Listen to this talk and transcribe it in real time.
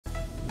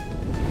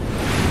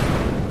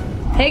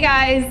Hey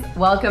guys,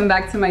 welcome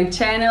back to my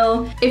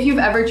channel. If you've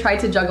ever tried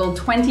to juggle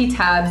 20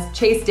 tabs,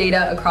 chase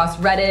data across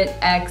Reddit,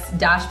 X,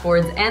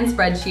 dashboards, and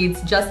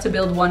spreadsheets just to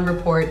build one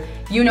report,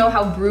 you know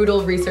how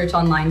brutal research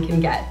online can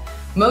get.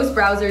 Most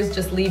browsers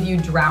just leave you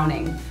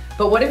drowning.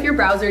 But what if your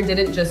browser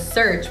didn't just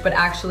search, but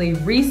actually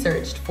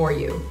researched for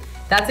you?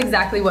 That's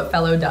exactly what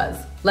Fellou does.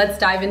 Let's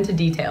dive into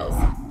details.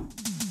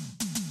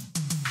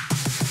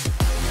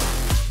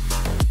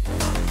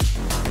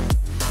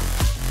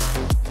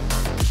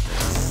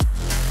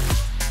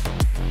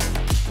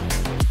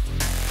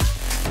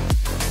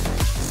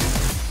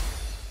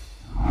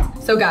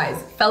 So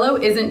guys,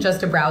 Fellou isn't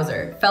just a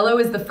browser.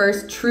 Fellou is the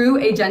first true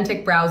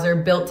agentic browser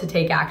built to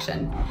take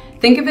action.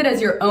 Think of it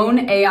as your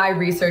own AI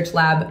research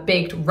lab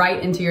baked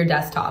right into your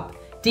desktop.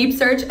 Deep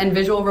search and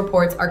visual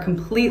reports are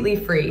completely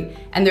free,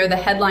 and they're the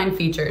headline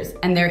features,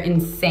 and they're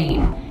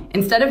insane.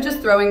 Instead of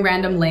just throwing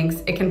random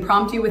links, it can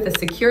prompt you with a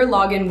secure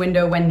login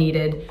window when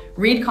needed,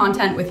 read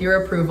content with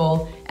your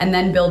approval, and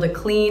then build a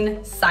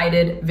clean,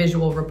 cited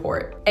visual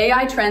report.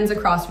 AI trends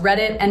across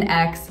Reddit and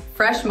X,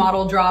 fresh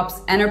model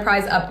drops,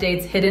 enterprise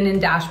updates hidden in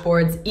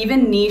dashboards,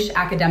 even niche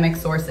academic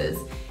sources.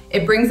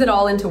 It brings it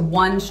all into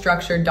one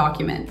structured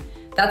document.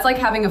 That's like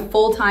having a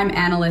full-time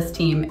analyst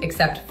team,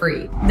 except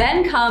free.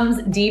 Then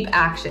comes deep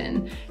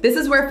action. This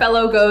is where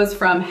Fellou goes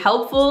from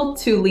helpful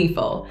to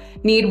lethal.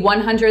 Need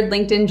 100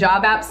 LinkedIn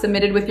job apps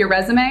submitted with your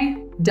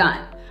resume?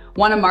 Done.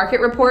 Want a market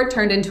report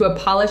turned into a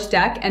polished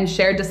deck and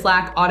shared to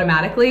Slack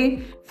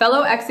automatically?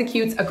 Fellou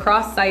executes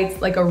across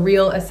sites like a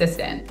real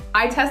assistant.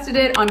 I tested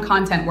it on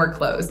content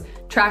workflows,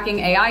 tracking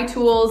AI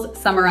tools,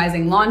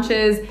 summarizing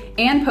launches,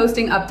 and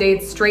posting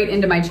updates straight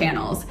into my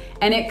channels,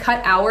 and it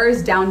cut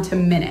hours down to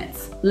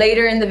minutes.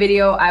 Later in the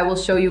video, I will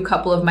show you a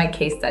couple of my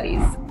case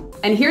studies.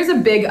 And here's a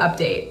big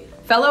update.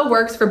 Fellou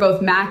works for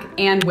both Mac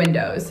and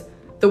Windows.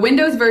 The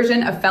Windows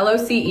version of Fellou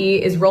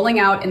CE is rolling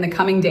out in the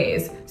coming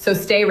days, so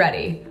stay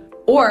ready.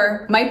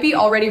 Or might be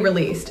already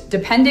released,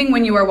 depending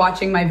when you are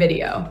watching my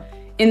video.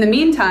 In the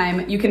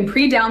meantime, you can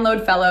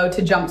pre-download Fellou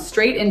to jump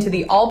straight into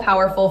the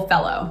all-powerful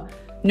Fellou.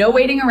 No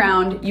waiting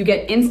around, you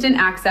get instant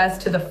access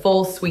to the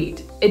full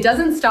suite. It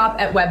doesn't stop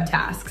at web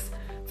tasks.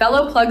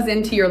 Fellou plugs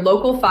into your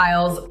local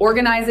files,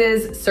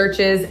 organizes,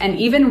 searches, and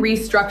even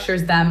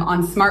restructures them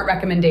on smart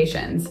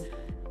recommendations.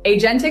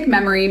 Agentic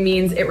memory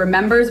means it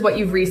remembers what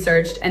you've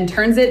researched and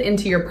turns it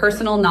into your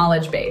personal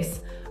knowledge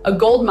base, a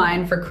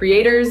goldmine for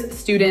creators,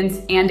 students,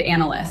 and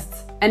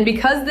analysts. And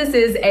because this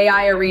is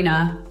AI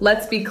Arena,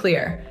 let's be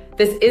clear,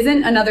 this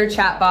isn't another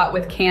chatbot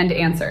with canned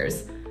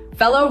answers.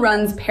 Fellou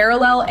runs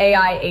parallel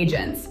AI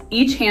agents,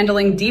 each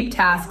handling deep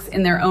tasks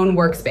in their own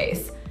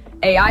workspace.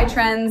 AI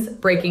trends,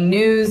 breaking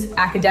news,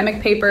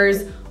 academic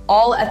papers,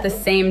 all at the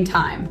same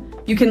time.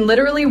 You can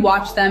literally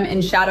watch them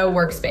in shadow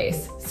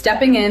workspace,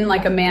 stepping in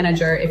like a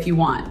manager if you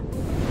want.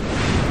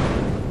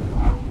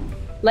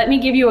 Let me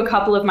give you a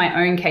couple of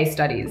my own case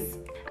studies.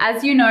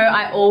 As you know,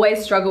 I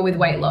always struggle with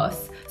weight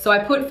loss, so I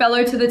put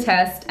Fellou to the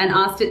test and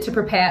asked it to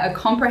prepare a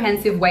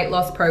comprehensive weight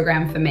loss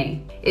program for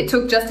me. It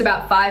took just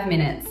about 5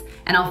 minutes,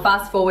 and I'll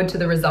fast forward to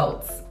the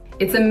results.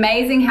 It's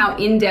amazing how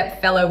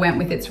in-depth Fellou went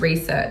with its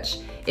research.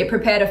 It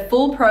prepared a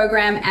full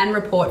program and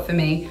report for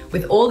me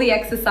with all the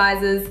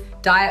exercises,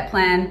 diet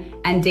plan,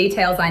 and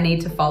details I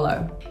need to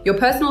follow. Your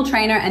personal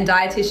trainer and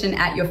dietitian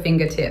at your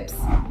fingertips.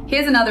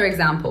 Here's another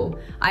example.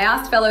 I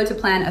asked Fellou to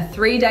plan a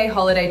 3-day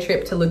holiday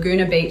trip to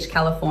Laguna Beach,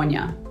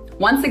 California.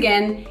 Once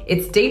again,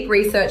 its deep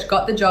research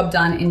got the job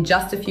done in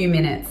just a few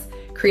minutes,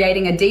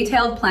 creating a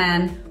detailed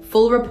plan,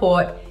 full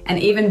report, and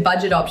even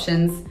budget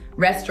options,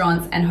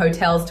 restaurants, and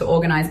hotels to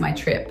organize my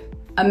trip.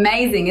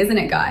 Amazing, isn't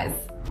it, guys?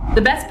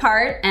 The best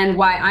part, and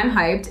why I'm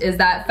hyped, is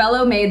that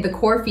Fellou made the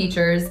core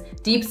features,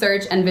 deep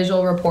search and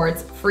visual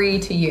reports, free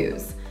to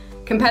use.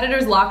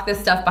 Competitors lock this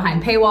stuff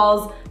behind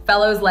paywalls.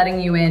 Fellou's letting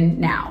you in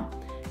now.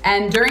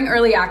 And during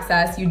early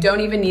access, you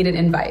don't even need an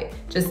invite.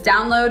 Just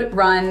download,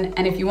 run,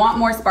 and if you want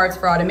more sparks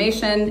for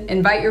automation,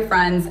 invite your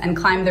friends and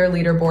climb their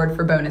leaderboard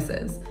for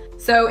bonuses.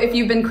 So if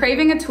you've been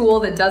craving a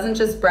tool that doesn't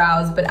just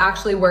browse, but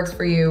actually works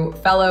for you,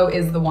 Fellou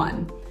is the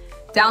one.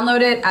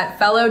 Download it at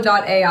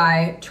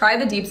fellou.ai, try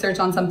the deep search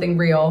on something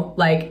real,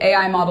 like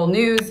AI model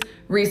news,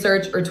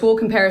 research, or tool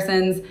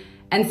comparisons,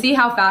 and see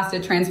how fast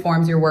it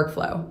transforms your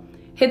workflow.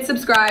 Hit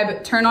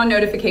subscribe, turn on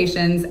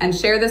notifications, and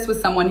share this with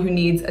someone who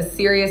needs a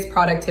serious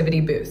productivity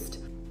boost.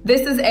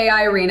 This is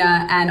AI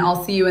Arena, and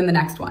I'll see you in the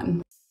next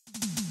one.